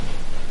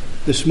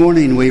This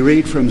morning we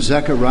read from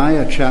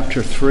Zechariah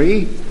chapter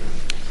 3.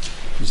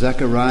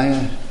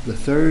 Zechariah, the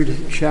third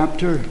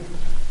chapter.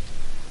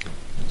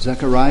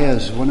 Zechariah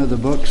is one of the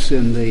books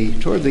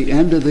toward the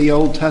end of the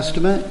Old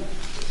Testament.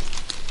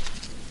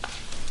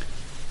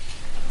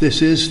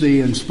 This is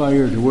the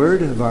inspired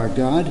word of our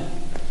God.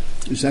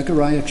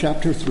 Zechariah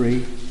chapter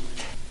 3.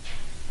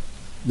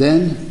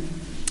 Then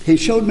he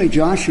showed me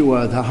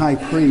Joshua the high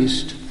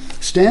priest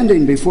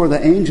standing before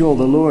the angel of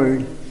the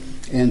Lord,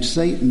 and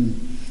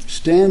Satan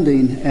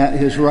standing at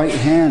his right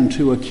hand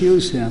to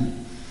accuse him.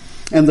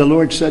 And the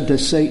Lord said to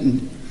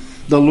Satan,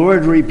 "The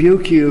Lord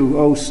rebuke you,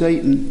 O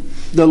Satan.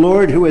 The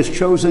Lord who has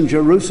chosen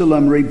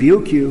Jerusalem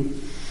rebuke you.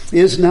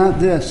 Is not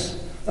this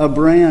a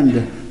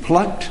brand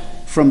plucked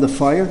from the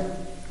fire?"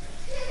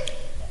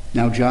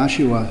 Now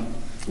Joshua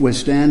was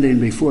standing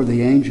before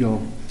the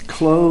angel,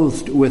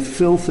 clothed with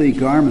filthy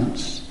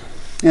garments.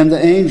 And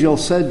the angel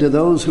said to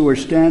those who were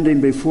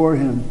standing before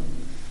him,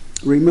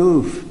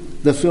 "Remove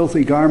the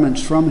filthy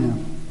garments from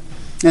him."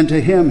 And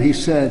to him he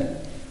said,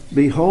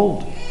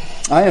 "Behold,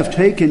 I have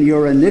taken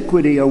your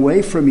iniquity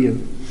away from you,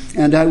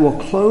 and I will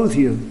clothe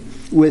you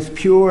with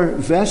pure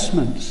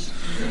vestments."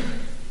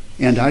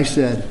 And I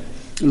said,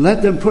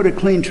 "Let them put a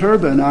clean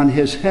turban on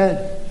his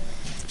head."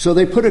 So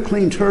they put a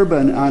clean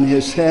turban on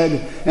his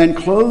head and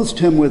clothed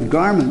him with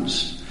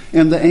garments.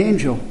 And the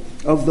angel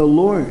of the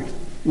Lord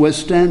was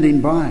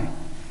standing by.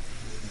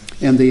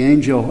 And the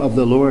angel of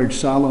the Lord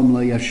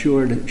solemnly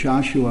assured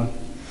Joshua,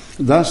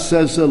 "Thus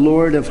says the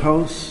Lord of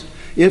hosts,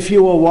 if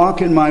you will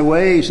walk in my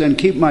ways and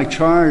keep my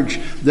charge,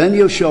 then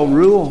you shall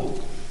rule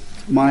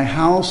my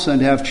house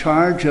and have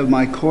charge of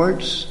my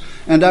courts,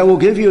 and I will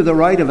give you the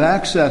right of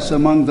access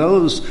among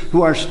those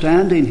who are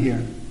standing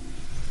here.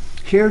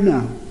 Hear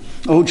now,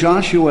 O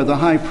Joshua the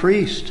high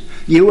priest,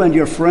 you and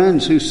your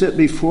friends who sit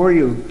before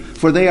you,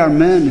 for they are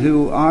men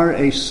who are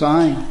a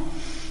sign.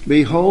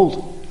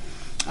 Behold,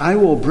 I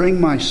will bring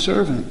my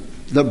servant,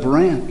 the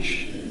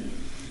branch.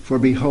 For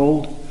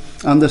behold,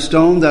 on the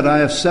stone that I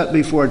have set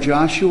before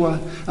Joshua,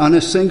 on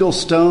a single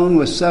stone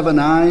with 7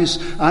 eyes,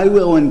 I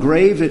will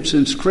engrave its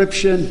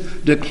inscription,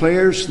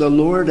 declares the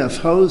Lord of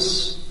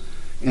hosts,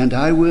 and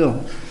I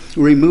will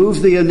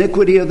remove the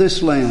iniquity of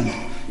this land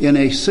in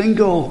a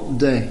single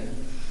day.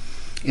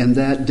 In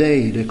that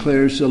day,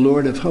 declares the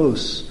Lord of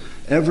hosts,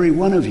 every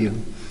one of you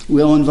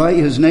will invite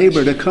his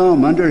neighbor to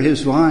come under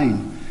his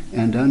vine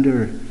and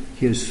under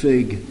his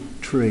fig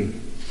tree."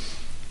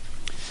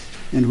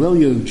 And will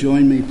you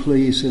join me,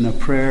 please, in a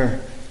prayer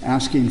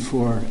asking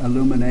for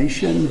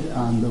illumination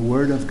on the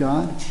Word of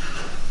God?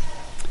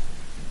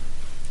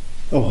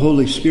 O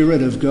Holy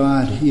Spirit of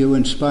God, you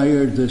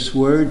inspired this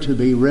Word to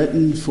be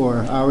written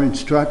for our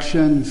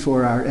instruction,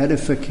 for our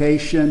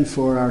edification,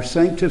 for our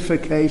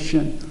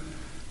sanctification,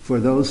 for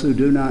those who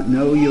do not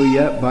know you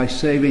yet by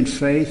saving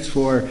faith,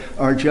 for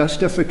our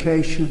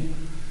justification.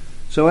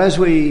 So as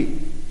we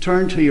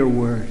turn to your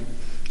Word,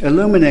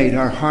 illuminate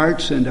our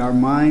hearts and our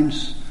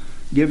minds.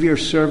 Give your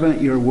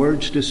servant your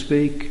words to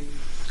speak.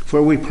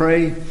 For we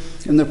pray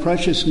in the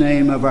precious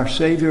name of our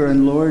Savior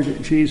and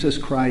Lord Jesus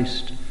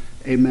Christ.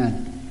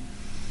 Amen.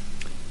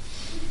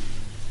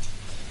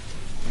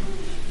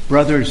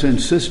 Brothers and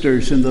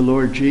sisters in the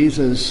Lord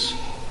Jesus,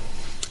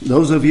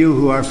 those of you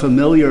who are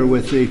familiar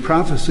with the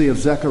prophecy of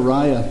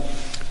Zechariah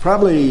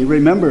probably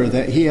remember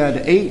that he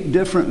had 8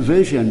 different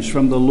visions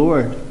from the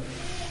Lord.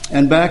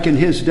 And back in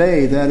his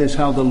day, that is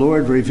how the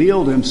Lord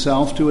revealed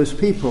himself to his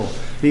people.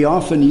 He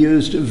often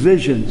used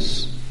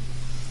visions.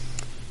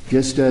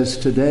 Just as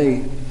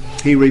today,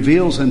 he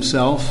reveals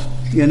himself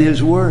in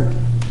his word.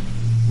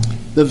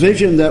 The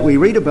vision that we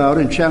read about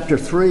in chapter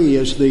 3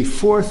 is the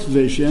 4th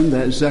vision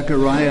that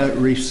Zechariah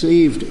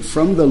received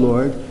from the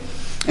Lord,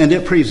 and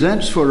it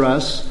presents for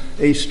us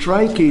a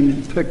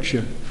striking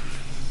picture.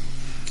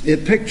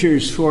 It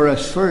pictures for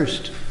us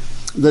first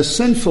the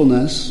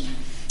sinfulness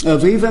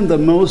of even the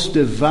most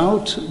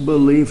devout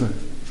believer.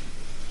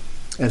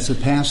 As the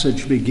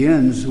passage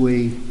begins,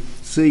 we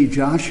see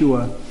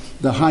Joshua,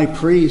 the high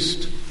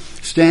priest,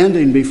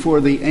 standing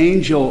before the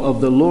angel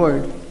of the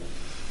Lord.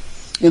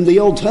 In the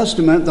Old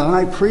Testament, the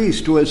high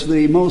priest was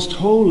the most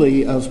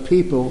holy of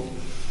people.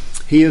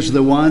 He is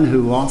the one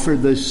who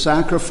offered the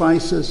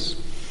sacrifices.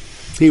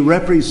 He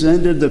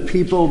represented the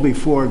people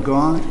before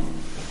God.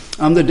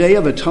 On the Day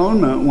of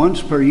Atonement,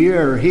 once per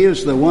year, he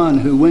is the one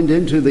who went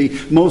into the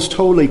most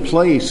holy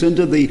place,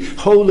 into the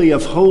Holy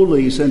of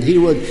Holies, and he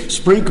would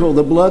sprinkle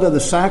the blood of the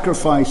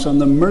sacrifice on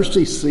the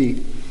mercy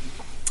seat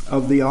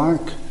of the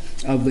Ark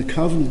of the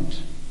Covenant.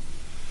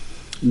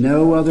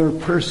 No other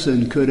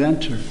person could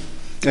enter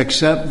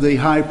except the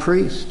high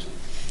priest,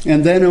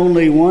 and then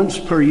only once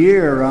per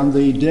year on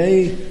the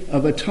Day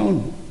of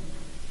Atonement.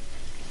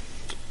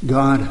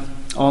 God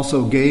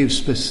also gave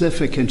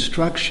specific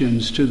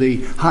instructions to the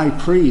high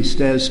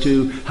priest as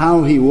to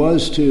how he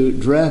was to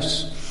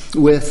dress,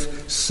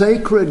 with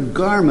sacred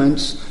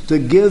garments to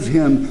give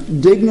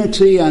him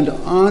dignity and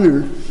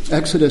honor.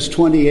 Exodus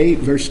 28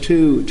 verse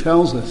 2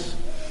 tells us.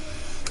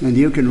 And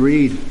you can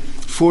read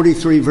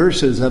 43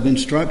 verses of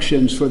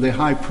instructions for the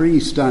high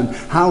priest on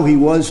how he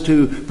was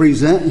to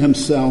present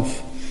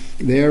himself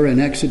there in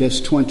Exodus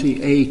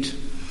 28.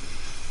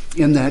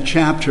 In that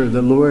chapter,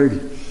 the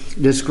Lord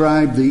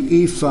described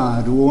the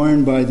ephod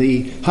worn by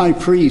the high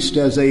priest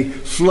as a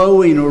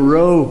flowing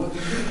robe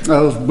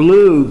of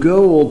blue,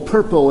 gold,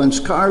 purple, and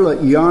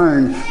scarlet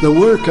yarn, the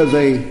work of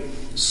a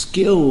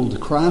skilled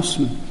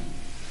craftsman.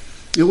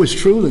 It was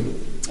truly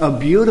a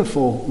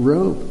beautiful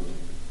robe.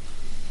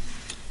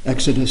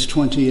 Exodus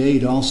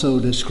 28 also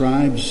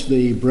describes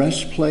the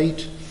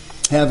breastplate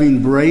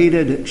having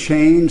braided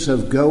chains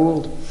of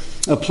gold,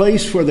 a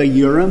place for the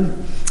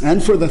Urim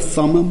and for the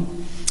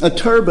Thummim, a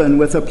turban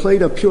with a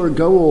plate of pure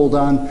gold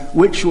on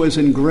which was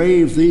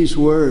engraved these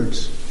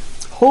words,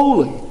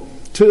 "Holy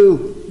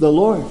to the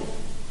Lord."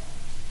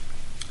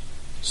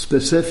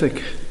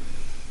 Specific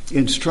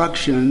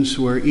instructions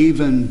were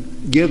even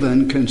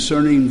given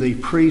concerning the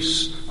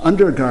priest's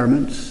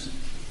undergarments.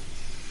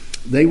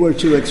 They were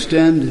to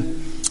extend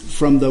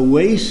from the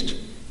waist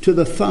to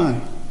the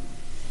thigh.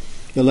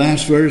 The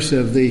last verse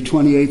of the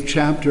 28th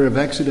chapter of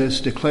Exodus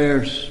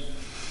declares,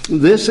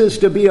 "This is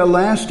to be a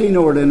lasting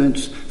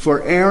ordinance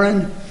for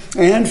Aaron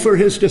and for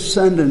his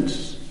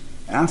descendants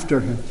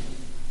after him."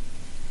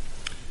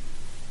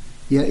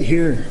 Yet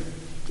here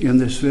in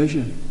this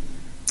vision,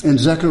 in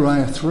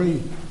Zechariah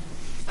 3,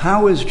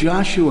 how is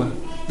Joshua,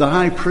 the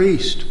high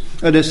priest,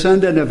 a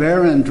descendant of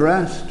Aaron,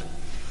 dressed?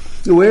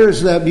 Where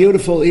is that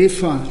beautiful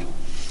ephod?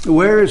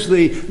 Where is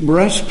the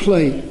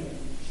breastplate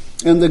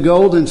and the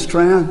golden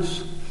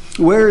strands?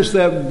 Where is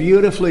that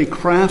beautifully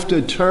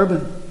crafted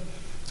turban?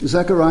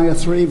 Zechariah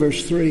 3,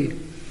 verse 3.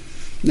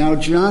 Now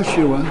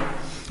Joshua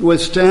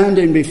was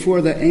standing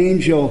before the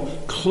angel,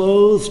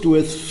 clothed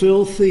with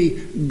filthy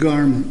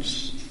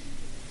garments.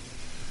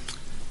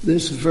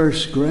 This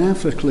verse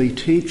graphically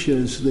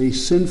teaches the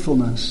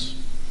sinfulness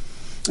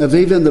of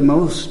even the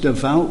most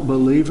devout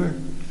believer.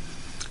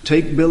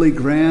 Take Billy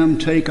Graham,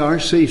 take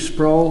R.C.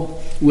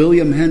 Sproul,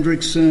 William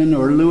Hendrickson,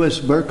 or Louis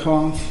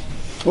Berkhoff,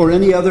 or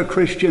any other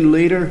Christian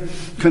leader,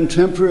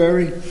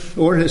 contemporary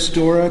or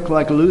historic,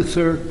 like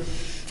Luther,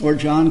 or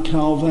John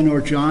Calvin,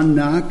 or John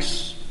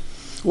Knox,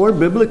 or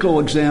biblical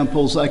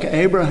examples like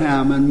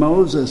Abraham and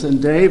Moses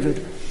and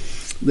David,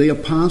 the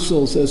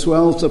apostles as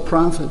well as the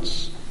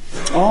prophets.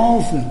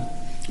 All of them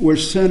were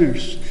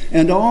sinners,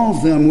 and all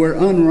of them were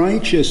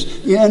unrighteous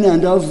in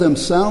and of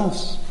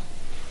themselves.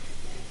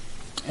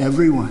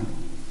 Everyone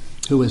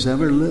who has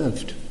ever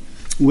lived,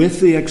 with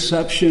the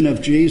exception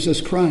of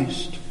Jesus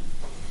Christ,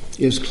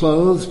 is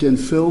clothed in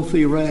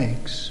filthy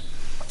rags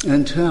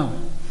until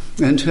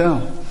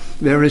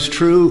there is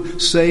true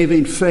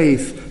saving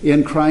faith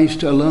in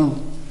Christ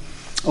alone.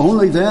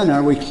 Only then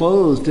are we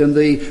clothed in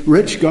the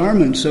rich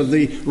garments of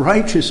the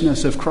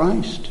righteousness of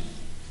Christ.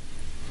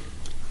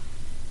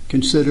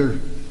 Consider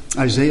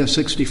Isaiah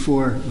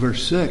 64,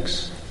 verse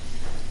 6,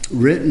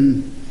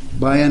 written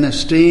by an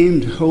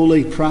esteemed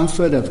holy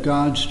prophet of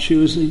God's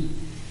choosing.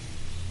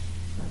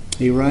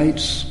 He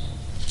writes,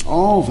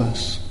 "All of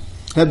us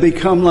have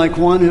become like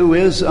one who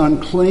is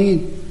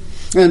unclean,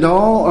 and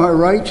all our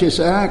righteous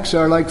acts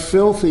are like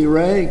filthy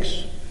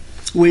rags.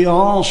 We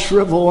all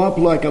shrivel up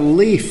like a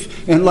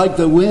leaf, and like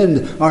the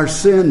wind, our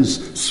sins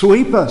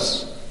sweep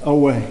us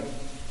away."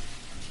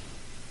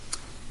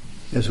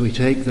 As we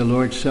take the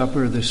Lord's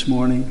Supper this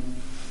morning,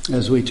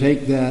 as we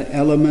take that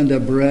element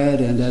of bread,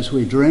 and as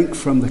we drink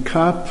from the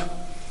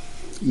cup,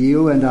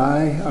 you and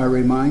I are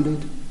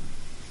reminded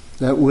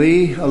that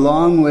we,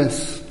 along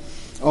with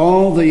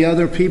all the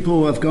other people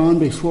who have gone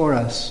before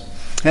us,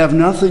 have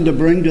nothing to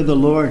bring to the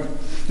Lord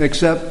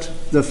except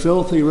the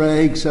filthy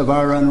rags of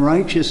our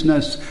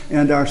unrighteousness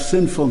and our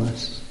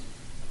sinfulness.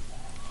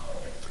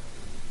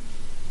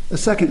 The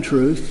second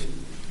truth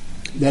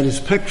that is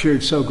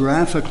pictured so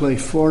graphically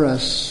for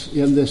us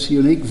in this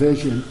unique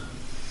vision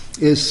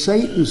is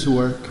Satan's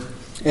work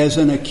as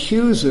an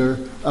accuser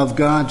of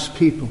God's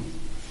people.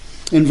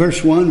 In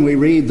verse 1 we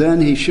read,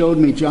 "Then he showed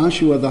me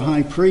Joshua the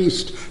high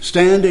priest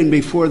standing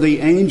before the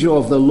angel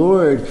of the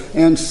Lord,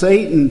 and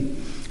Satan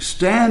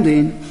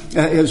standing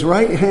at his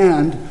right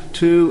hand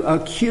to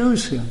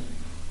accuse him."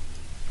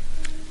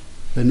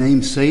 The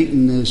name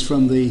Satan is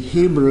from the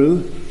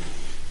Hebrew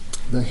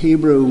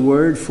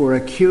word for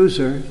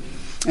accuser,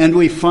 and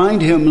we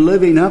find him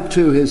living up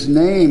to his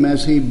name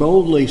as he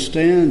boldly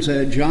stands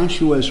at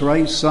Joshua's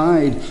right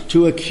side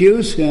to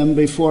accuse him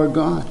before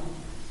God.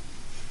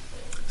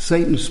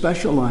 Satan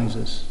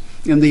specializes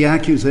in the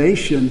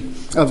accusation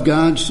of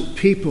God's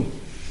people.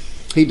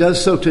 He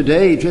does so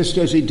today just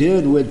as he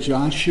did with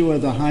Joshua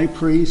the high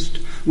priest,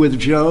 with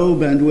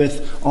Job, and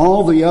with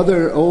all the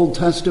other Old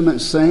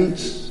Testament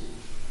saints.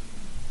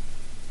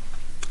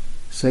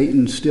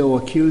 Satan still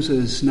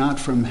accuses not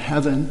from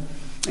heaven,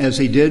 as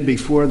he did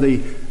before the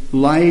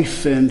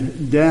life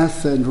and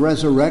death and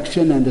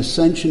resurrection and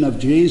ascension of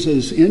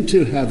Jesus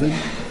into heaven,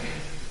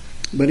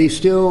 but he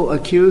still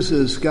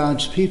accuses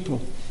God's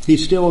people. He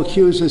still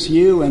accuses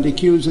you and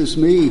accuses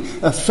me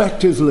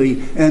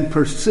effectively and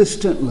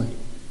persistently.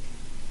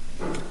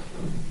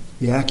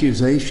 The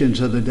accusations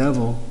of the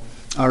devil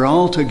are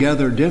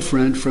altogether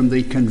different from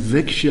the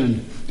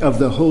conviction of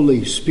the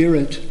Holy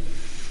Spirit.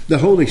 The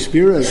Holy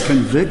Spirit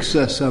convicts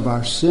us of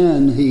our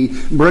sin. He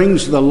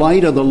brings the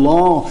light of the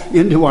law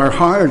into our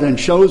heart and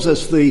shows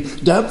us the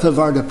depth of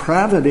our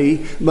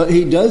depravity, but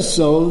he does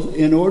so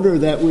in order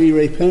that we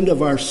repent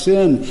of our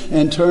sin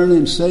and turn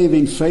in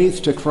saving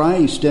faith to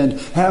Christ and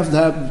have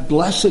that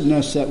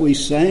blessedness that we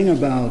sang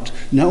about,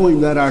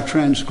 knowing that our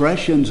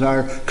transgressions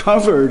are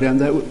covered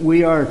and that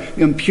we are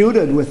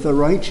imputed with the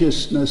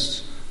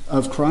righteousness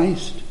of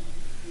Christ.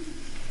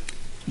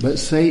 But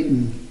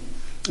Satan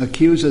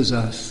accuses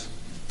us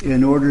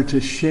in order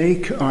to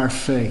shake our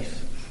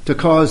faith, to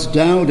cause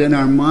doubt in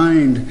our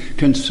mind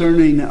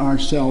concerning our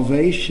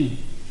salvation.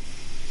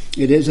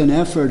 It is an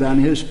effort on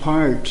his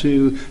part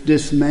to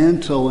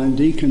dismantle and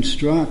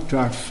deconstruct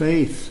our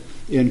faith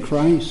in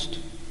Christ.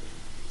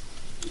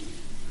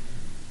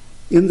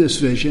 In this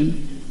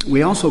vision,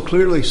 we also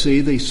clearly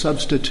see the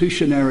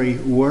substitutionary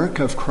work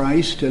of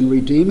Christ in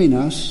redeeming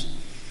us,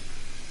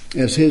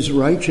 as his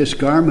righteous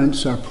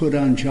garments are put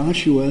on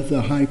Joshua,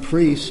 the high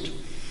priest.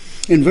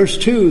 In verse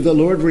 2, the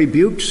Lord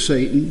rebuked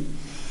Satan.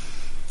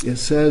 It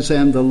says,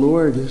 "And the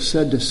Lord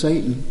said to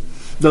Satan,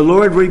 'The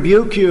Lord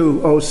rebuke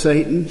you, O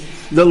Satan.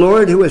 The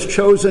Lord who has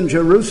chosen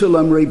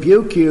Jerusalem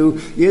rebuke you.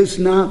 Is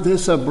not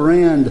this a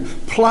brand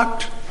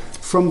plucked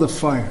from the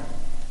fire?'"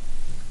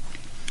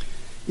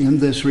 In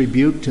this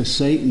rebuke to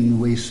Satan,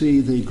 we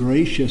see the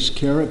gracious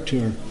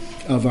character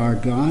of our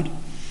God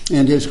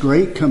and his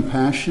great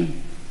compassion.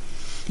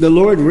 The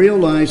Lord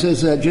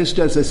realizes that just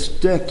as a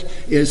stick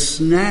is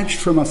snatched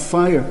from a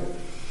fire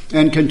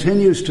and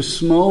continues to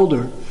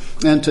smolder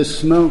and to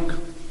smoke,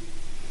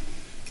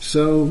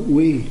 so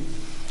we,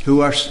 who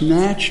are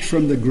snatched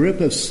from the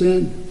grip of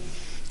sin,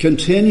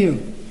 continue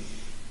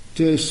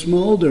to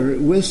smolder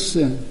with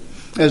sin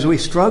as we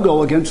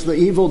struggle against the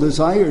evil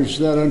desires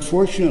that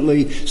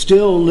unfortunately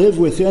still live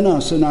within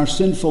us in our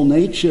sinful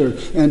nature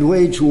and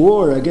wage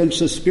war against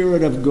the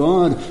Spirit of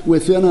God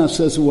within us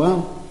as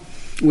well.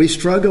 We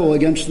struggle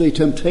against the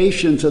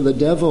temptations of the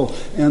devil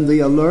and the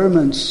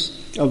allurements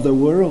of the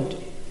world.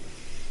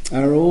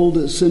 Our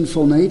old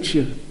sinful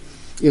nature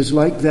is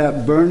like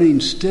that burning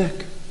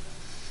stick.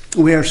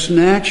 We are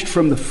snatched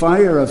from the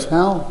fire of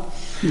hell,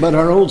 but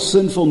our old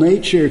sinful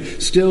nature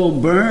still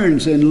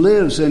burns and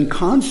lives in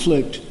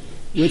conflict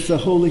with the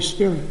Holy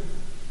Spirit.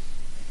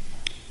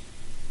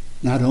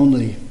 Not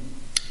only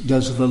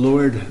does the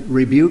Lord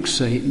rebuke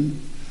Satan,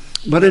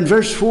 but in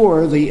verse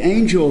 4, the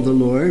angel of the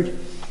Lord,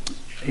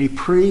 a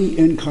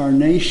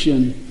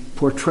pre-incarnation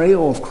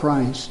portrayal of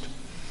Christ,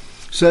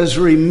 says,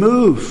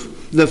 "Remove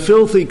the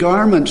filthy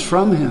garments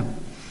from him."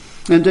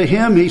 And to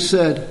him he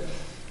said,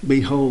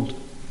 "Behold,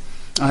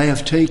 I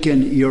have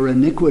taken your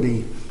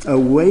iniquity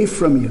away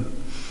from you,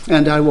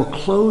 and I will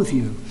clothe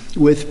you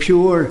with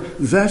pure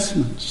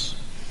vestments."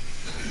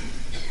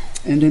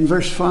 And in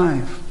verse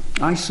 5,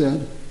 I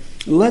said,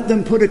 "Let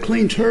them put a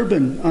clean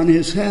turban on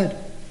his head."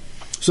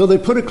 So they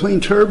put a clean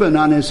turban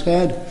on his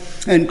head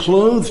and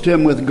clothed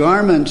him with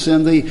garments,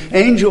 and the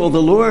angel of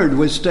the Lord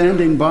was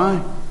standing by.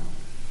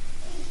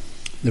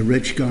 The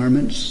rich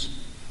garments,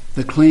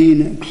 the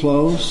clean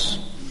clothes,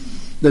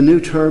 the new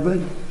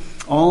turban,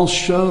 all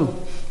show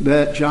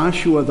that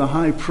Joshua the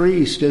high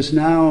priest is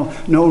now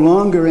no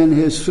longer in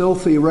his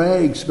filthy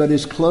rags, but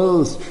is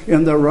clothed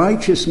in the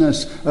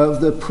righteousness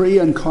of the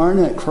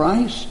pre-incarnate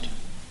Christ.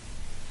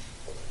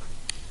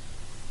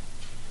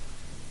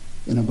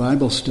 In a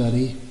Bible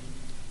study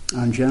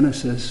on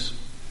Genesis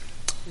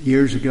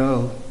years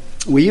ago,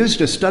 we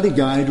used a study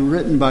guide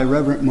written by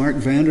Reverend Mark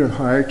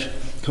Vanderhart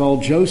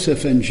called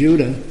Joseph and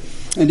Judah,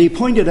 and he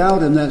pointed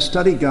out in that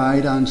study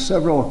guide on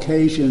several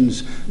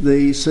occasions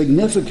the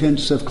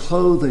significance of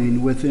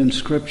clothing within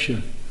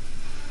Scripture.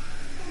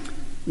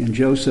 In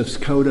Joseph's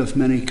coat of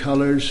many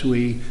colors,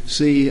 we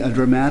see a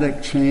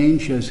dramatic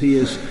change as he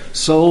is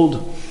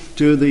sold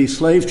to the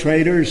slave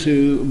traders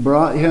who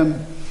brought him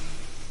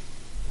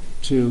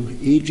to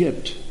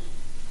Egypt.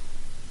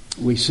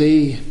 We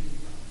see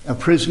a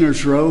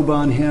prisoner's robe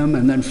on him,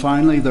 and then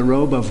finally the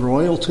robe of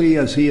royalty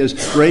as he is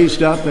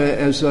raised up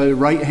as a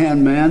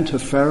right-hand man to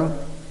Pharaoh.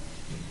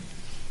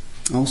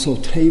 Also,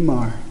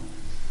 Tamar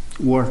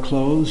wore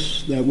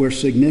clothes that were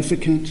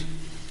significant.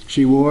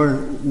 She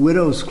wore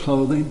widow's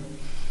clothing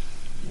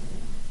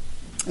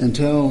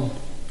until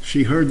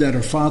she heard that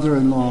her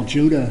father-in-law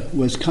Judah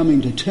was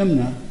coming to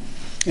Timnah,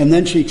 and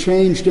then she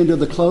changed into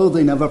the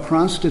clothing of a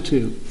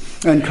prostitute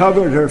and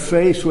covered her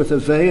face with a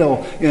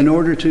veil in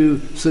order to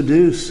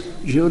seduce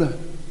Judah.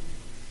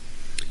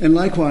 And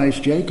likewise,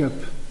 Jacob,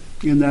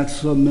 in that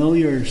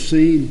familiar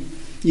scene,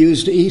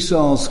 used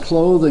Esau's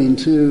clothing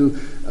to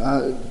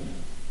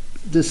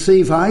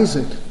deceive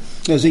Isaac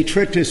as he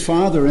tricked his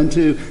father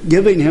into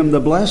giving him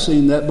the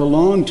blessing that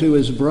belonged to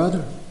his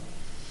brother.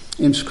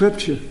 In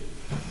Scripture,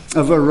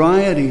 a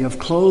variety of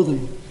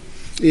clothing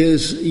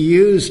is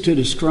used to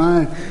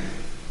describe,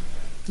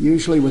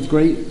 usually with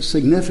great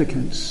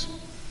significance,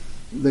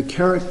 the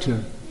character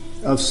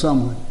of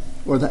someone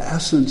or the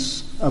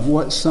essence of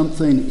what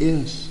something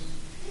is.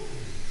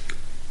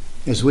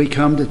 As we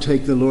come to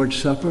take the Lord's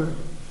Supper,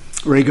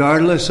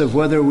 regardless of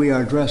whether we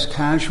are dressed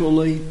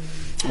casually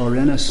or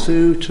in a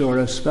suit or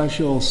a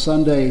special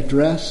Sunday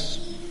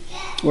dress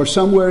or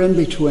somewhere in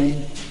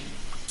between,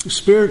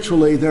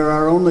 spiritually there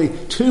are only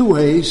two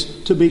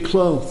ways to be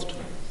clothed.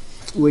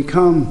 We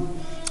come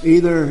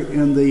either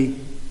in the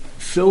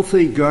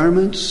filthy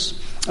garments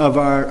of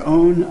our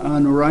own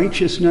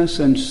unrighteousness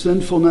and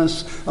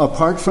sinfulness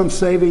apart from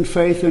saving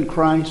faith in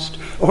Christ,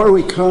 or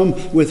we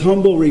come with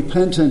humble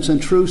repentance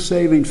and true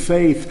saving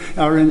faith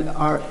and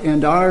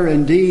are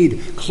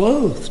indeed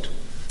clothed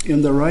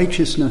in the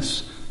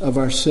righteousness of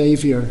our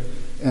Savior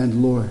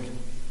and Lord.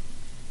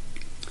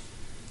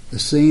 The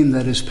scene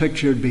that is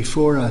pictured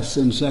before us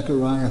in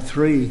Zechariah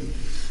 3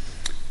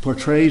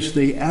 portrays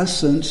the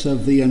essence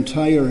of the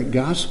entire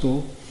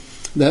gospel,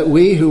 that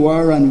we who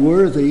are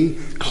unworthy,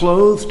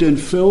 clothed in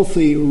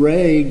filthy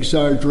rags,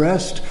 are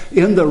dressed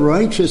in the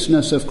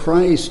righteousness of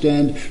Christ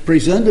and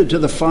presented to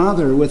the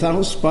Father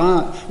without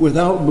spot,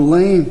 without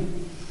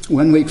blame,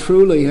 when we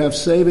truly have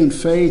saving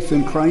faith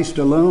in Christ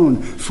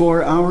alone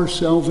for our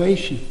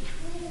salvation.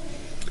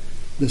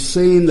 The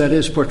scene that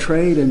is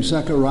portrayed in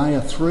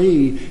Zechariah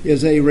 3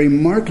 is a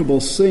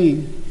remarkable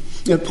scene.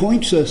 It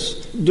points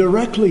us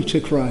directly to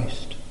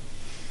Christ.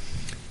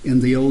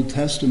 In the Old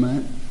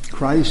Testament,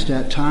 Christ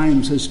at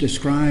times is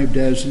described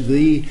as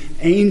the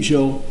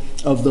angel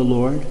of the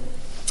Lord,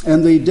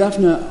 and the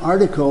definite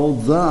article,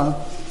 the,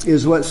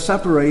 is what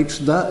separates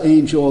the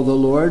angel of the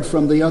Lord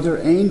from the other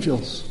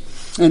angels.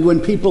 And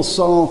when people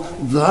saw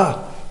the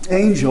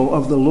angel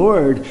of the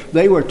Lord,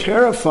 they were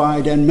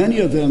terrified, and many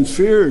of them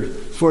feared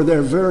for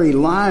their very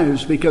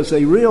lives because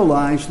they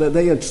realized that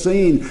they had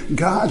seen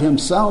God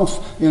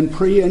himself in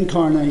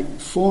pre-incarnate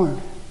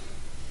form.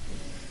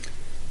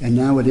 And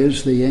now it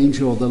is the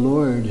angel of the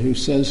Lord who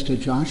says to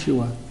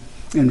Joshua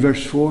in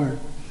verse 4,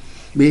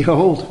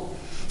 "Behold,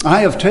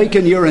 I have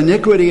taken your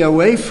iniquity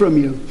away from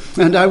you,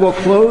 and I will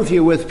clothe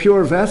you with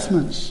pure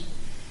vestments."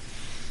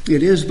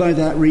 It is by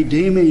that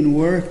redeeming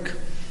work,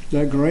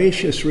 that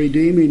gracious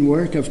redeeming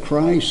work of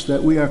Christ,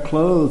 that we are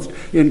clothed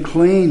in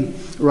clean,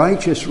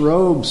 righteous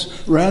robes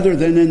rather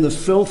than in the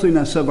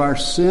filthiness of our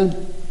sin.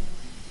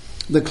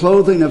 The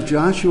clothing of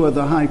Joshua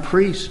the high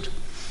priest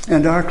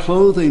and our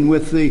clothing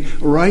with the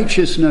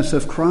righteousness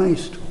of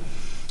Christ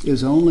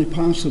is only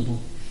possible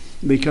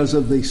because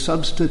of the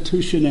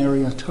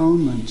substitutionary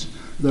atonement,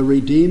 the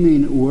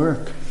redeeming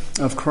work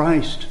of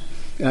Christ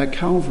at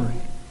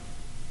Calvary.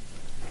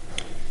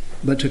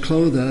 But to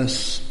clothe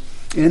us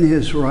in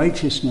his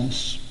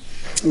righteousness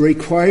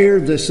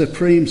required the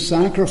supreme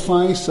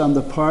sacrifice on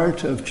the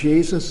part of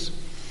Jesus.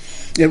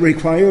 It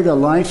required a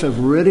life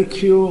of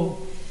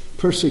ridicule,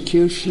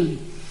 persecution,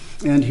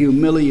 and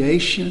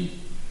humiliation.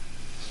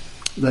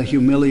 The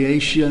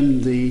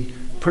humiliation, the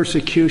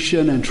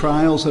persecution and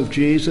trials of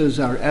Jesus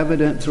are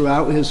evident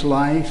throughout his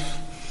life,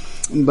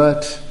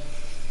 but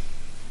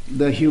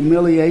the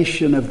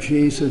humiliation of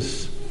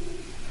Jesus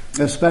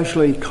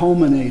especially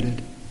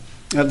culminated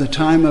at the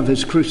time of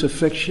his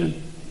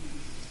crucifixion.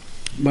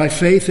 By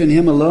faith in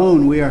him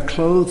alone, we are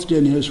clothed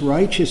in his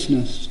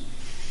righteousness,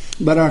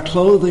 but our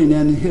clothing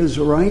in his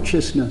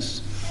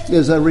righteousness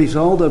is a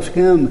result of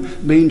him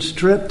being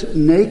stripped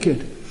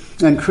naked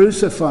and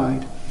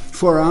crucified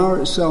for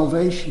our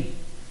salvation.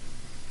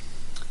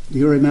 Do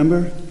you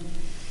remember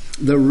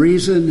the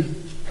reason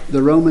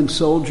the Roman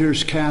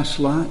soldiers cast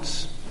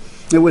lots?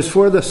 It was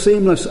for the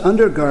seamless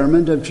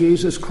undergarment of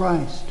Jesus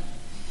Christ.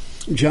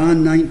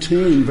 John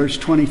 19, verse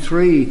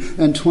 23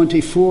 and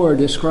 24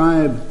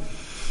 describe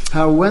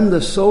how when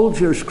the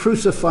soldiers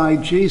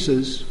crucified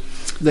Jesus,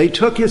 they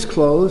took his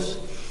clothes,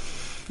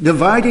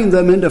 dividing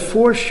them into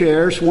 4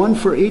 shares, one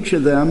for each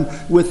of them,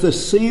 with the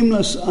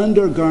seamless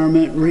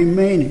undergarment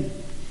remaining.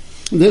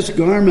 This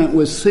garment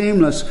was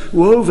seamless,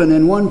 woven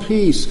in one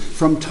piece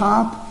from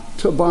top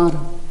to bottom.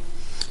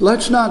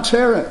 "Let's not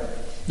tear it,"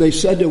 they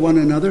said to one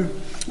another.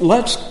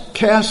 "Let's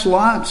cast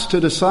lots to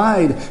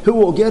decide who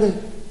will get it."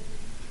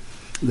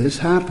 This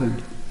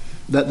happened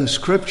that the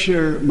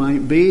scripture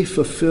might be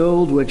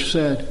fulfilled, which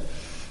said,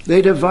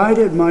 "They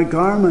divided my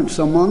garments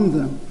among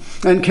them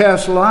and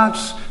cast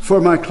lots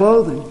for my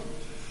clothing."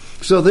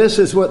 So this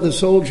is what the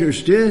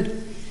soldiers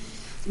did.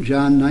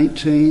 John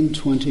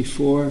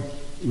 19:24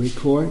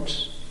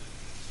 records.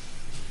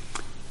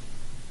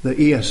 The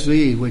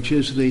ESV, which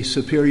is the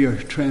superior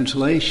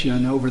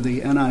translation over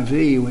the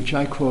NIV, which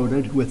I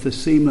quoted with the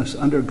seamless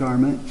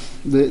undergarment,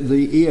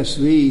 the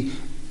ESV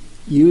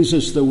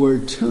uses the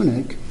word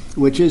tunic,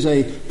 which is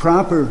a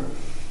proper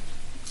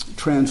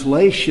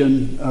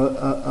translation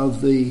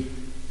of the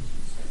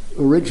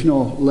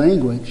original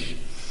language.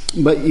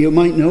 But you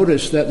might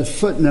notice that the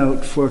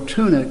footnote for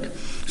tunic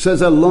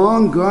says a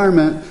long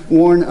garment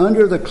worn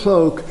under the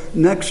cloak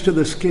next to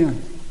the skin.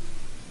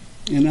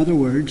 In other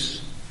words,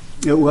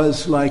 it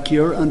was like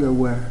your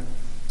underwear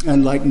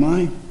and like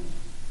mine.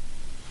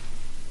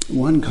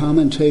 One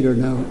commentator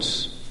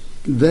notes,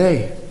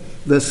 they,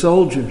 the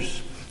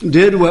soldiers,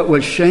 did what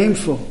was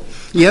shameful.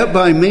 Yet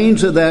by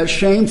means of that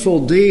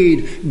shameful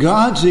deed,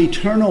 God's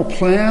eternal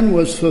plan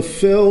was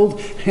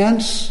fulfilled.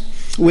 Hence,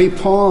 We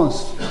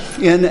pause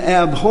in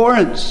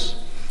abhorrence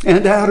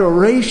and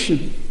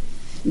adoration.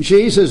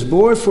 Jesus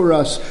bore for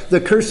us the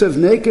curse of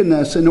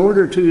nakedness in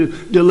order to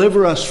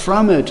deliver us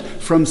from it,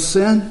 from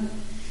sin.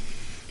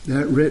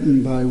 That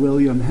written by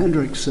William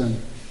Hendrickson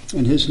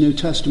in his New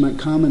Testament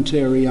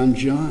commentary on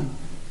John.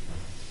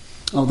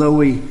 Although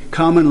we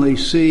commonly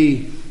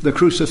see the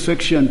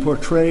crucifixion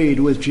portrayed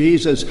with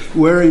Jesus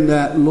wearing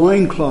that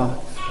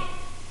loincloth,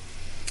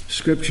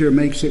 Scripture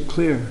makes it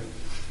clear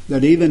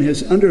that even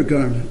his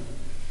undergarment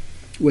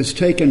was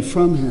taken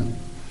from him,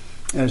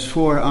 as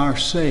for our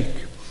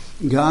sake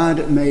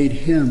God made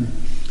him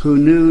who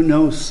knew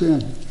no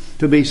sin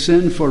to be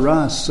sin for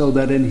us, so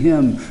that in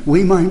him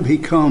we might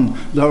become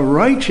the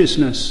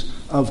righteousness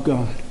of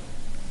God.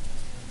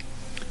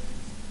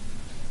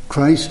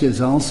 Christ is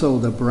also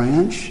the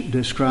branch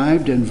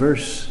described in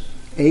verse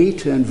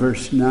 8 and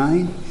verse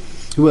 9,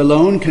 who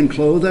alone can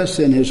clothe us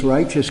in his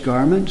righteous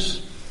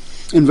garments.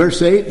 In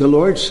verse 8, the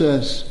Lord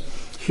says,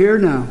 "Hear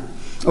now,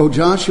 O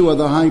Joshua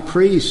the high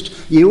priest,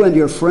 you and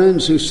your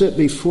friends who sit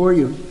before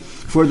you,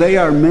 for they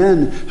are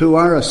men who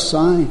are a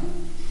sign.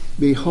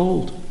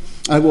 Behold,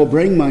 I will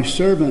bring my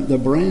servant the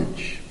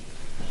branch."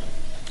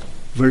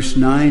 Verse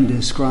 9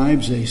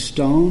 describes a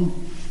stone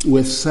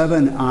with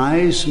 7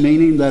 eyes,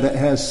 meaning that it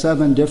has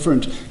 7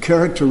 different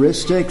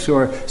characteristics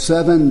or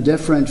 7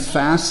 different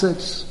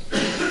facets.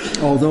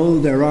 Although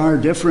there are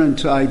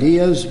different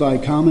ideas by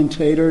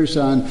commentators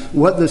on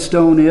what the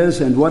stone is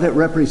and what it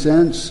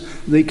represents,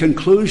 the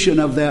conclusion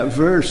of that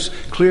verse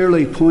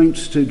clearly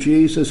points to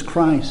Jesus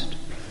Christ.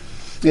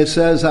 It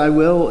says, "I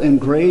will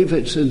engrave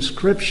its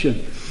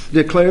inscription,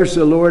 declares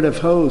the Lord of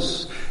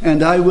hosts,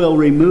 and I will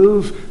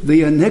remove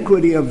the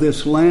iniquity of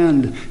this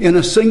land in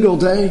a single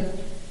day."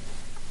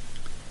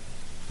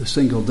 The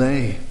single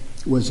day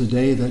was the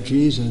day that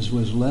Jesus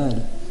was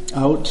led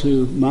out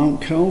to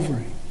Mount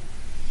Calvary.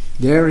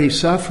 There he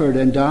suffered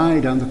and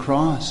died on the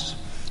cross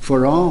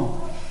for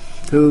all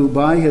who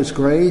by his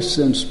grace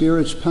and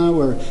Spirit's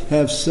power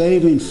have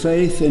saving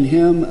faith in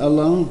him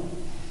alone.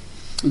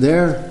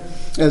 There,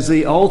 as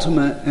the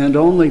ultimate and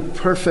only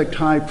perfect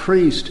high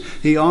priest,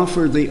 he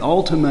offered the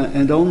ultimate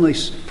and only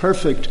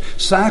perfect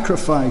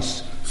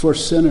sacrifice for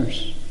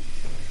sinners.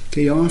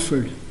 He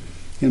offered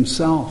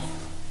himself.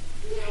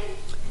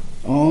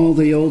 All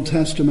the Old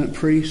Testament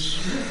priests,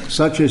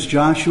 such as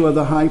Joshua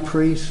the high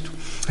priest,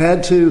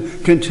 had to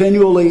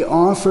continually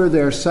offer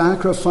their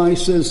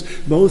sacrifices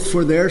both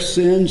for their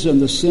sins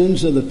and the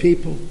sins of the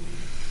people.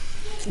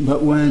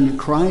 But when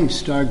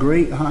Christ, our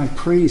great high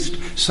priest,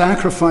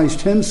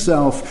 sacrificed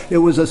himself, it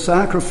was a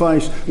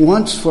sacrifice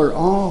once for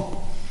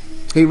all.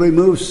 He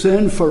removes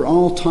sin for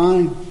all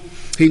time.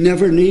 He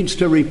never needs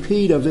to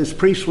repeat of his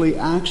priestly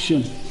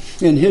action.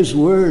 In his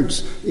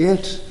words,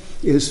 "It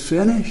is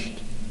finished."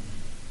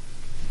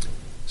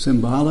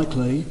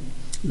 Symbolically,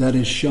 that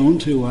is shown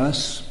to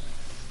us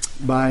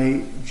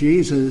by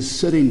Jesus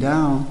sitting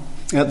down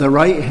at the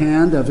right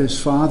hand of his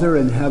Father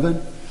in heaven.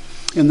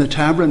 In the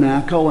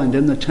tabernacle and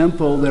in the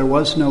temple, there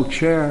was no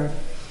chair.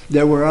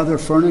 There were other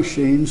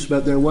furnishings,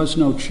 but there was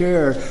no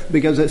chair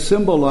because it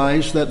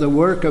symbolized that the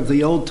work of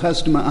the Old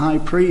Testament high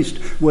priest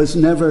was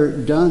never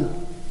done.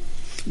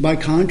 By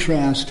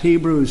contrast,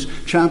 Hebrews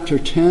chapter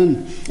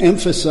 10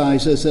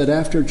 emphasizes that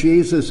after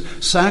Jesus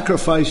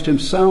sacrificed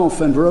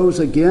himself and rose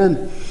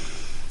again,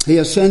 he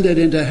ascended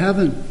into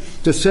heaven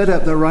to sit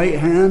at the right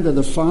hand of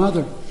the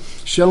Father,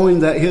 showing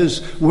that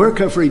his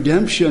work of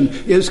redemption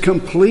is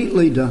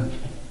completely done.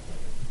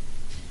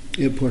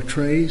 It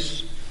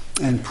portrays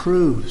and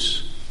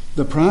proves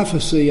the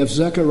prophecy of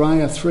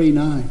Zechariah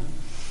 3:9,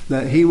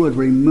 that he would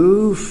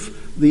remove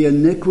the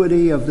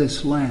iniquity of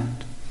this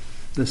land,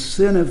 the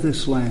sin of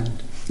this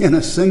land, in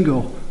a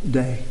single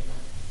day.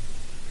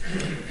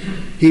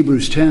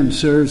 Hebrews 10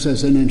 serves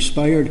as an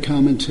inspired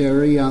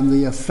commentary on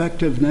the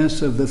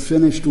effectiveness of the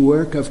finished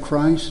work of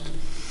Christ.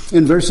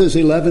 In verses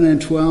 11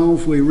 and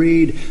 12, we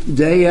read,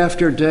 "Day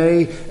after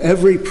day,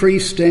 every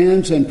priest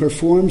stands and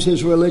performs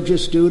his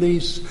religious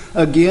duties.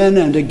 Again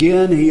and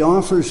again, he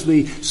offers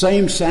the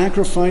same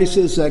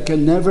sacrifices that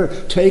can never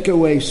take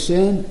away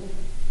sin.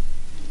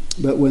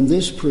 But when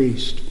this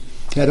priest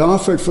had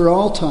offered for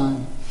all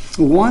time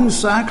one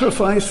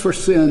sacrifice for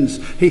sins,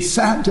 he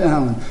sat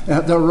down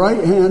at the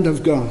right hand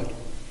of God."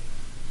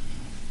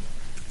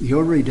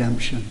 Your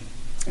redemption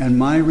and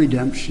my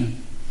redemption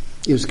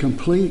is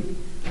complete.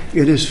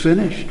 It is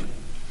finished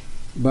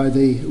by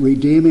the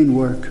redeeming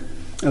work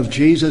of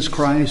Jesus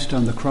Christ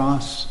on the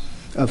cross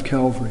of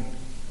Calvary.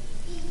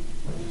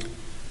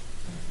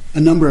 A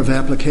number of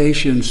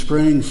applications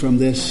spring from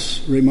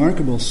this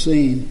remarkable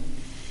scene.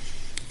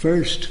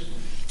 First,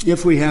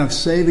 if we have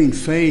saving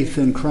faith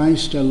in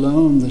Christ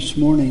alone this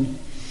morning,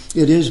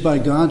 it is by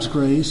God's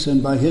grace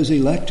and by his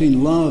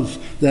electing love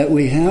that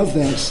we have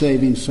that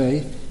saving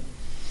faith.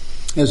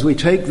 As we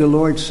take the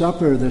Lord's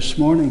Supper this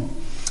morning,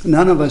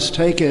 none of us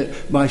take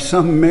it by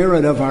some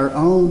merit of our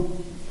own.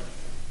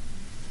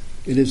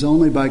 It is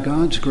only by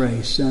God's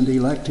grace and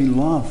electing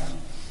love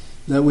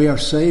that we are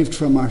saved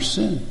from our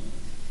sin.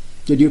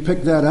 Did you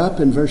pick that up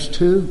in verse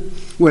 2,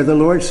 where the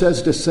Lord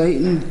says to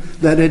Satan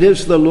that it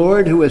is the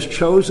Lord who has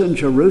chosen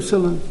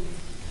Jerusalem?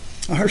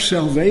 Our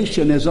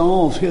salvation is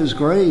all of His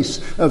grace,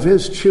 of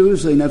His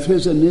choosing, of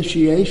His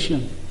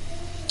initiation.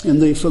 In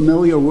the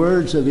familiar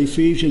words of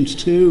Ephesians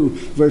 2,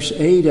 verse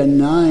 8 and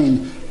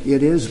 9,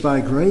 it is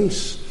by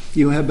grace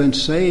you have been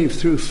saved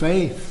through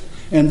faith,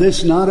 and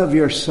this not of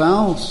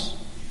yourselves.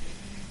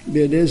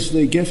 It is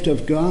the gift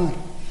of God,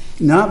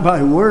 not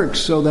by works,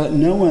 so that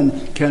no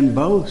one can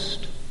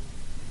boast.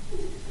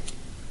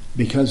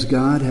 Because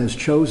God has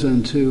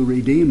chosen to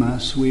redeem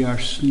us, we are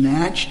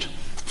snatched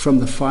from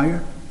the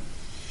fire.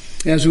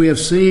 As we have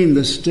seen,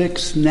 the stick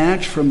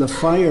snatched from the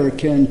fire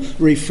can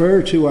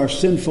refer to our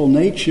sinful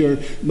nature,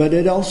 but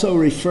it also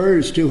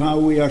refers to how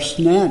we are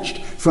snatched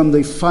from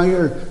the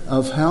fire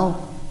of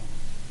hell.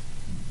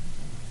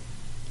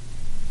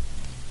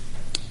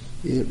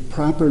 It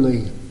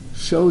properly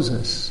shows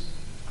us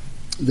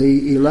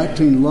the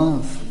electing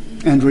love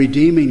and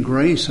redeeming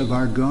grace of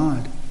our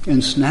God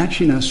in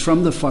snatching us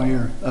from the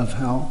fire of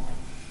hell.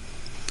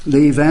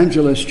 The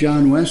evangelist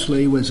John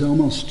Wesley was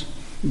almost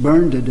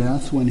burned to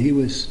death when he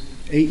was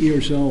 8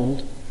 years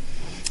old.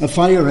 A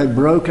fire had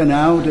broken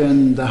out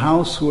in the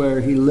house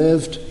where he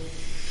lived.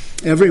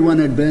 Everyone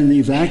had been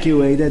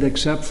evacuated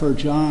except for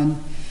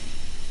John.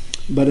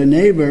 But a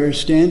neighbor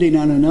standing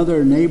on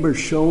another neighbor's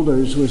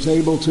shoulders was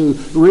able to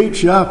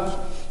reach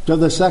up to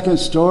the second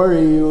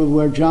story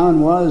where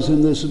John was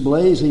in this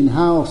blazing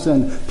house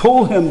and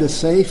pull him to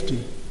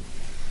safety.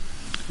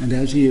 And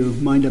as you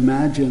might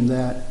imagine,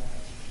 that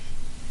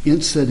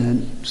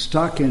incident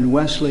stuck in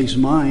Wesley's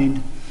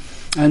mind.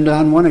 And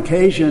on one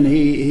occasion,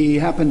 he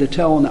happened to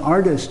tell an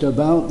artist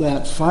about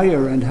that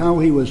fire and how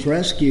he was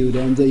rescued.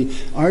 And the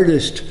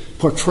artist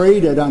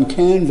portrayed it on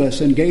canvas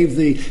and gave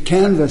the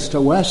canvas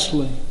to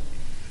Wesley.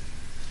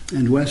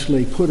 And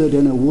Wesley put it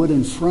in a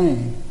wooden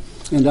frame.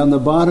 And on the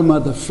bottom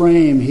of the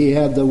frame, he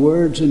had the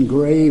words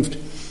engraved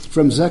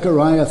from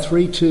Zechariah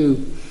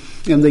 3:2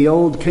 in the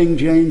old King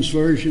James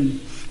Version,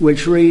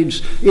 which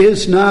reads,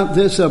 "Is not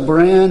this a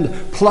brand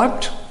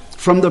plucked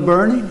from the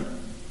burning?"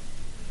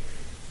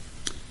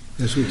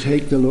 As we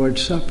take the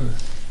Lord's Supper,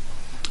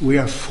 we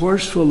are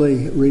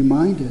forcefully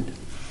reminded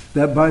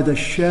that by the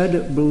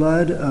shed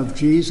blood of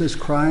Jesus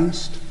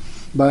Christ,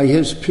 by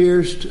His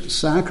pierced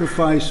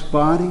sacrifice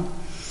body,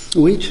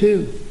 we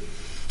too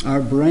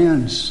are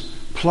brands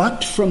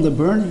plucked from the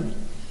burning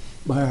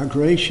by our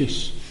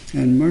gracious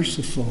and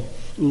merciful,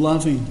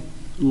 loving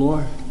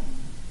Lord.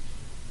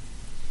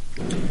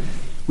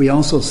 We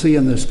also see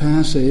in this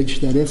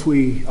passage that if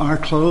we are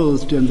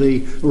clothed in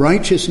the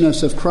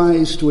righteousness of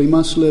Christ, we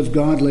must live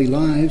godly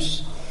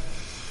lives.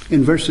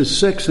 In verses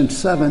 6 and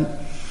 7,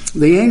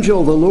 the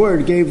angel of the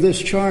Lord gave this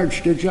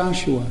charge to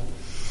Joshua.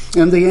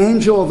 And the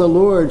angel of the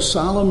Lord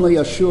solemnly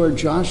assured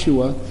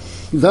Joshua,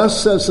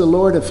 "Thus says the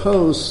Lord of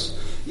hosts,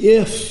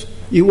 if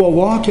you will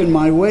walk in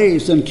my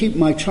ways and keep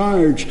my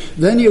charge,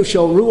 then you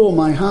shall rule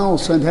my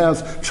house and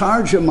have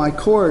charge of my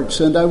courts,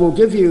 and I will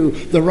give you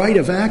the right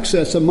of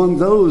access among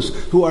those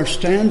who are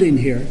standing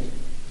here."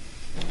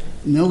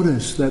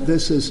 Notice that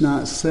this is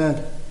not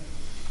said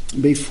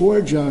before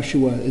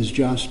Joshua is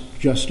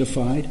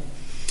justified,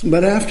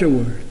 but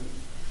afterward.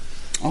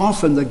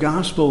 Often the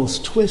gospel is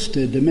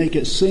twisted to make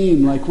it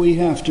seem like we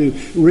have to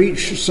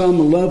reach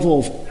some level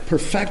of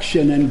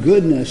perfection and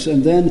goodness,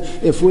 and then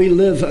if we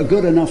live a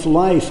good enough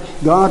life,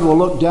 God will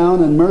look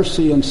down in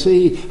mercy and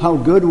see how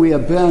good we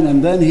have been,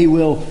 and then He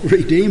will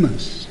redeem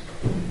us.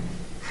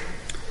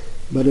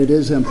 But it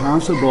is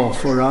impossible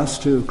for us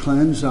to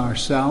cleanse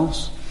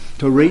ourselves,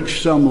 to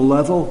reach some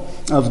level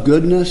of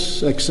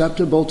goodness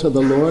acceptable to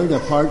the Lord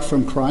apart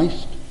from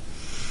Christ.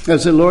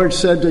 As the Lord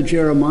said to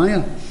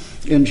Jeremiah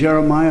in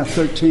Jeremiah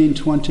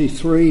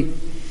 13:23,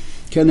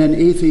 "Can an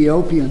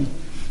Ethiopian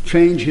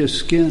change his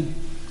skin,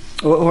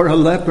 or a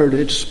leopard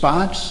its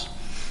spots?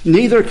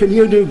 Neither can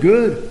you do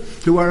good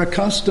who are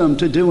accustomed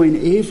to doing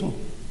evil."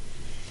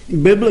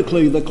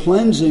 Biblically, the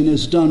cleansing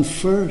is done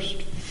first.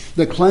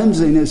 The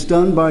cleansing is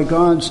done by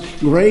God's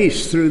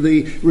grace through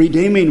the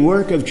redeeming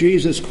work of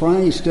Jesus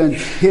Christ and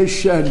His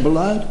shed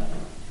blood.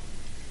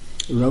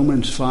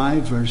 Romans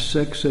 5 verse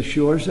 6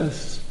 assures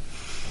us,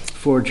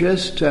 "For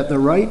just at the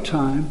right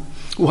time,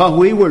 while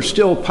we were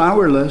still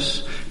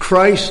powerless,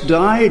 Christ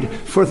died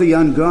for the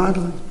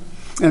ungodly."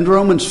 And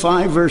Romans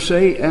 5 verse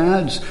 8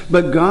 adds,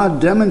 "But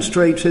God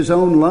demonstrates His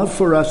own love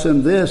for us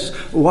in this,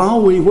 while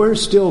we were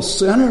still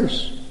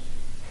sinners,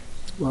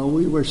 while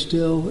we were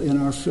still in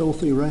our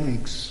filthy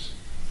rags,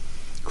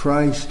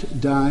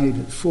 Christ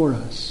died for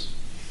us."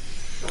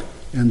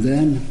 And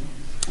then,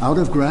 out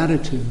of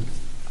gratitude,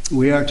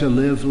 we are to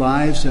live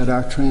lives that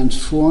are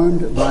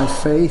transformed by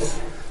faith.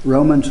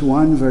 Romans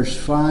 1 verse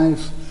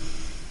 5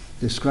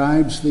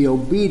 describes the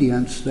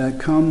obedience that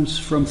comes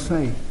from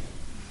faith.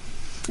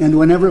 And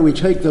whenever we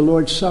take the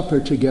Lord's Supper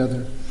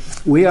together,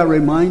 we are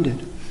reminded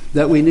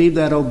that we need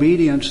that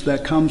obedience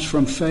that comes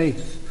from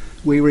faith.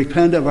 We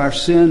repent of our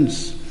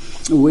sins.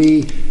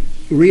 We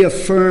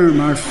reaffirm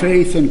our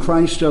faith in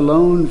Christ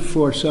alone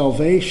for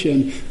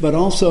salvation, but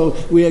also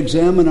we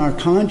examine our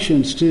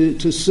conscience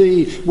to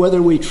see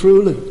whether we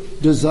truly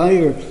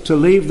desire to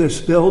leave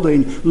this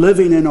building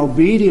living in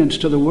obedience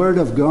to the Word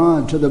of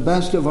God to the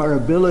best of our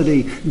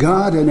ability,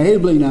 God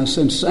enabling us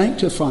and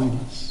sanctifying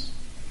us.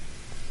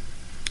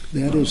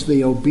 That is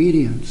the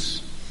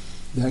obedience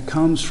that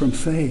comes from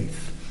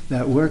faith,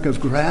 that work of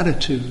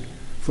gratitude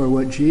for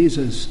what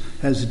Jesus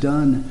has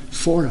done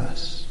for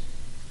us.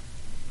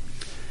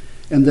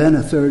 And then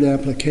a third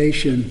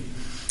application.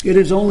 It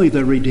is only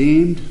the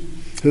redeemed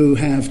who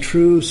have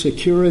true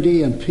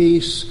security and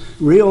peace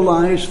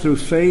realized through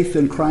faith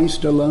in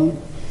Christ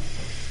alone.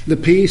 The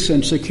peace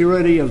and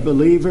security of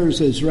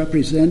believers is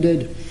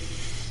represented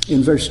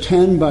in verse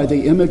 10 by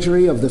the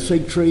imagery of the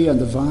fig tree and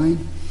the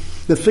vine.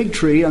 The fig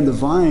tree and the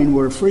vine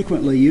were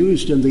frequently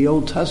used in the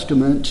Old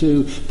Testament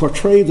to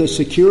portray the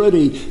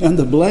security and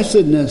the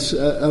blessedness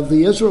of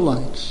the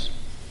Israelites.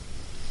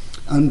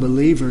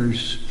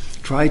 Unbelievers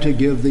try to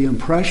give the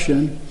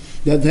impression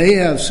that they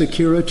have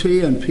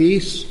security and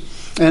peace,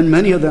 and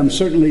many of them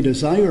certainly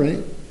desire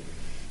it.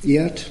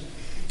 Yet,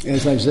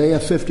 as Isaiah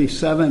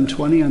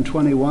 57:20 and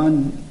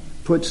 21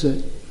 puts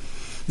it,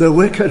 the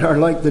wicked are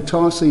like the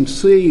tossing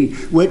sea,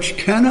 which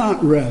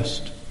cannot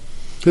rest,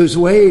 whose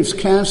waves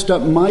cast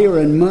up mire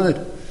and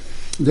mud.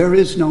 There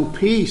is no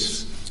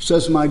peace,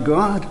 says my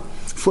God,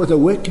 for the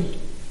wicked.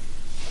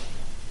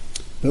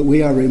 But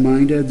we are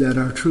reminded that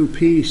our true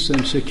peace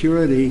and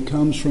security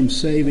comes from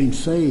saving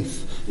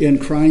faith in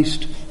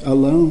Christ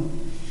alone.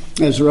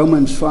 As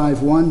Romans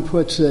 5:1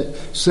 puts it,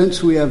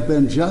 since we have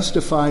been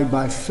justified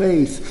by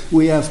faith,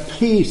 we have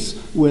peace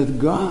with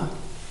God.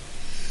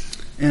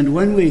 And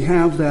when we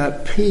have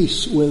that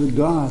peace with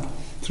God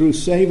through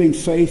saving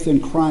faith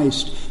in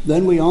Christ,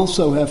 then we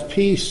also have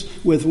peace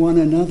with one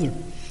another.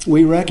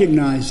 We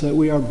recognize that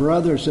we are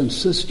brothers and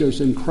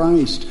sisters in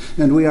Christ,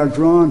 and we are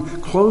drawn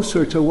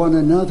closer to one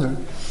another.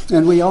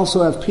 And we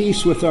also have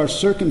peace with our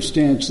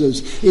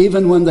circumstances,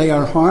 even when they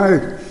are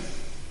hard.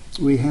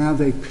 We have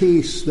a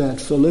peace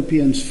that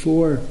Philippians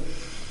 4,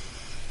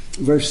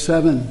 verse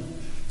 7,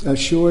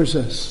 assures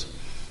us,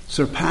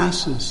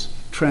 surpasses,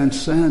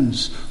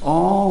 transcends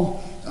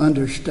all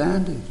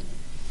understanding.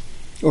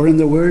 Or in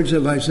the words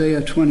of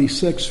Isaiah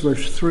 26,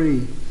 verse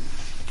 3,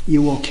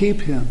 you will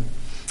keep him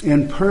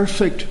in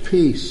perfect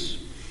peace,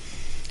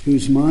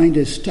 whose mind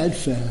is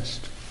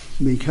steadfast,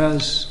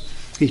 because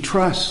he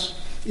trusts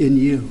in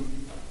you.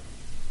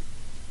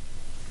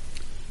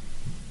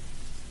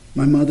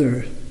 My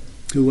mother,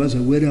 who was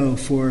a widow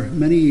for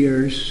many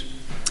years,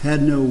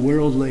 had no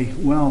worldly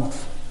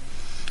wealth,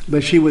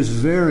 but she was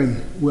very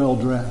well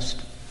dressed.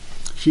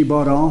 She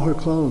bought all her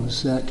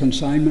clothes at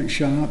consignment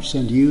shops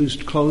and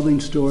used clothing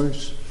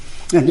stores.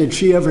 And did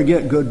she ever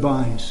get good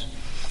buys?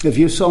 If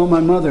you saw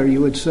my mother,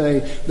 you would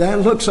say,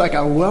 that looks like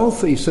a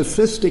wealthy,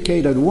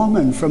 sophisticated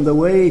woman from the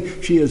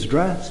way she is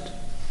dressed.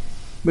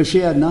 But she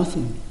had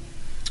nothing.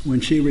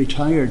 When she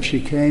retired, she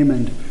came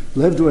and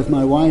lived with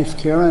my wife,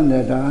 Karen,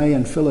 and I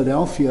in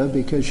Philadelphia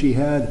because she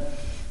had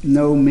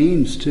no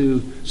means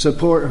to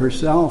support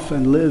herself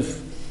and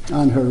live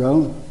on her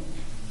own.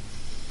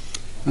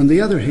 On the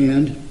other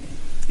hand,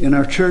 in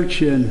our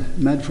church in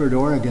Medford,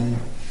 Oregon,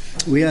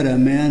 we had a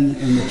man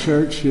in the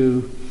church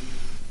who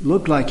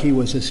looked like he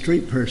was a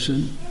street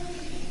person,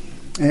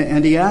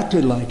 and he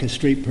acted like a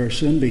street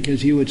person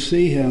because you would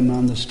see him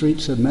on the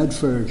streets of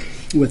Medford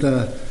with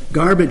a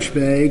garbage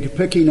bag,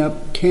 picking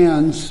up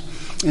cans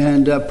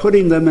and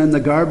putting them in the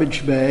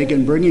garbage bag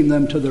and bringing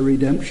them to the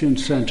Redemption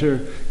Center,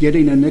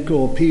 getting a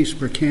nickel apiece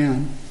per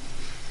can.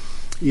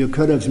 You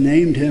could have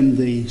named him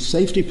the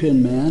safety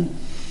pin man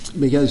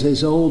because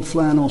his old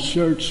flannel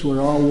shirts were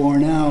all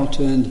worn out,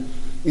 and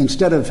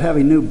instead of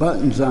having new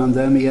buttons on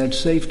them, he had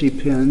safety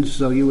pins,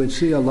 so you would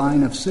see a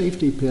line of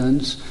safety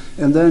pins.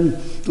 And then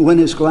when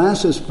his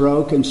glasses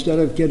broke, instead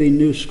of getting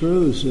new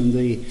screws in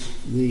the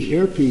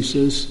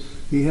earpieces,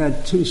 he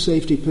had 2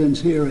 safety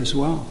pins here as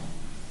well.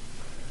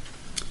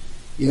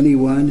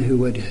 Anyone who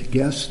would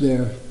guess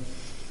their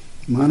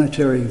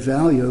monetary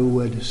value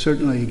would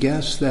certainly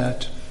guess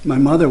that my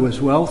mother was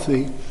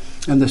wealthy,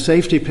 and the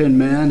safety pin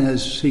man,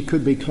 as he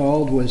could be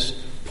called, was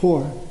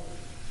poor.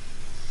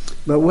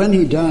 But when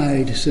he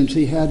died, since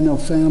he had no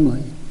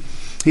family,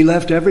 he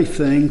left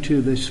everything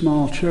to the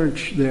small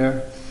church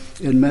there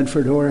in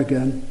Medford,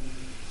 Oregon.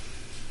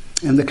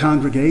 And the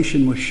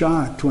congregation was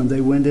shocked when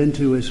they went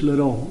into his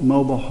little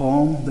mobile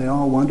home. They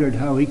all wondered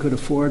how he could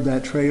afford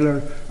that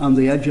trailer on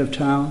the edge of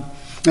town.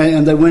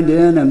 And they went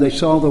in and they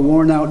saw the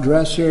worn-out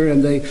dresser,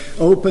 and they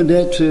opened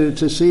it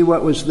to see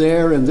what was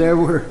there. And there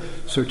were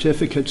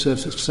certificates of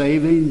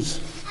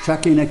savings,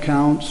 checking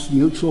accounts,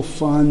 mutual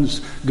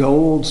funds,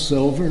 gold,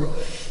 silver.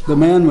 The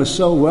man was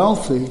so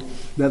wealthy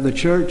that the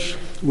church,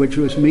 which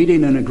was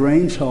meeting in a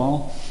Grange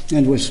Hall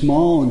and was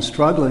small and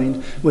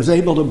struggling, was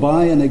able to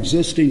buy an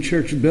existing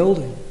church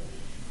building.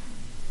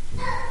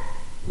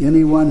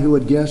 Anyone who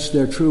would guess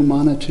their true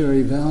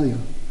monetary value,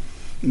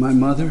 my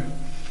mother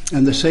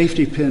and the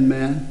safety pin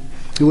man,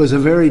 who was a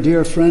very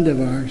dear friend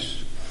of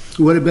ours,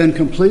 would have been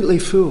completely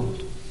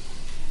fooled.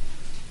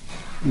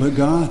 But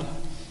God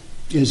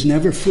is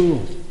never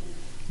fooled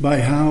by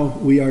how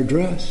we are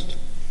dressed.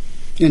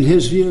 In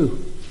his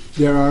view,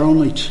 there are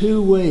only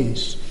two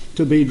ways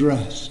to be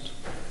dressed.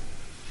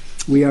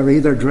 We are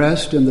either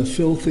dressed in the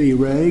filthy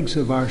rags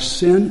of our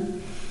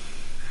sin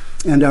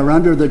and are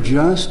under the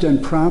just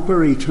and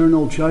proper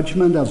eternal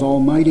judgment of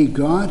Almighty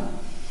God,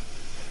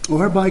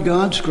 or by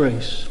God's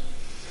grace,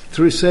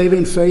 through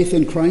saving faith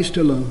in Christ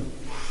alone,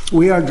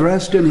 we are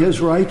dressed in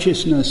his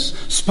righteousness,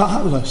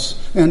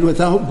 spotless and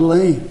without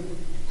blame.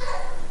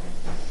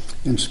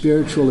 And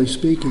spiritually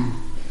speaking,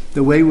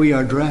 the way we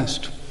are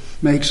dressed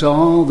makes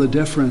all the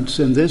difference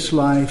in this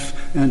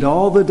life and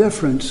all the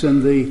difference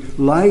in the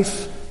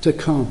life to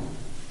come.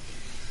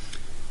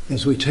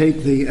 As we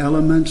take the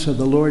elements of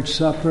the Lord's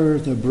Supper,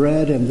 the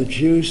bread and the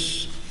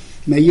juice,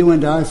 may you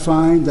and I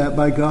find that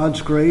by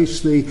God's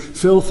grace, the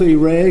filthy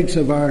rags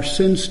of our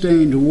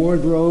sin-stained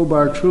wardrobe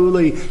are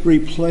truly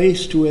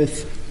replaced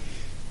with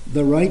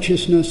the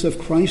righteousness of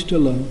Christ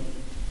alone.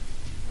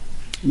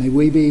 May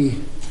we be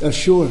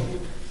assured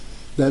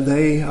that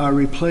they are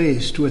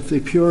replaced with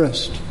the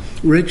purest,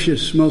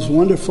 richest, most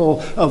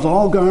wonderful of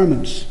all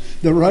garments,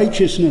 the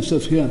righteousness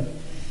of him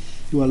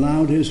who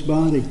allowed his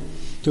body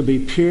to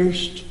be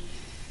pierced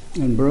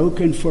and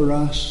broken for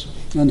us,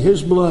 and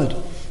his blood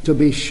to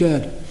be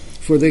shed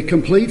for the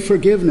complete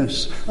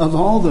forgiveness of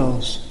all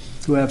those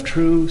who have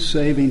true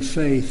saving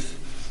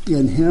faith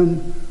in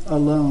him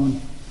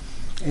alone.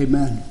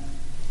 Amen.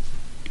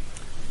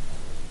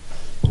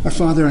 Our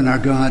Father and our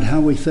God, how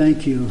we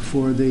thank you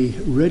for the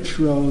rich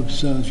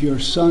robes of your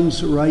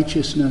Son's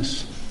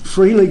righteousness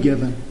freely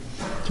given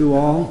to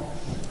all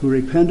who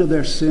repent of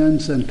their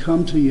sins and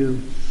come to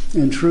you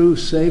in true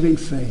saving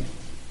faith.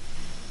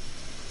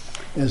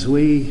 As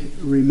we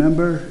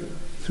remember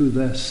through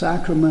the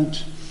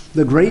sacrament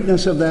the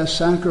greatness of that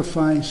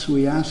sacrifice,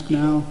 we ask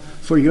now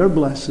for your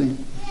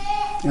blessing,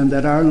 and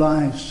that our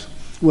lives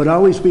would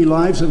always be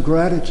lives of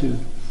gratitude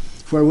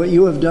for what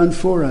you have done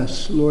for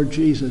us, Lord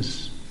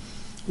Jesus.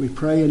 We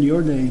pray in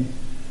your name.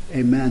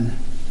 Amen.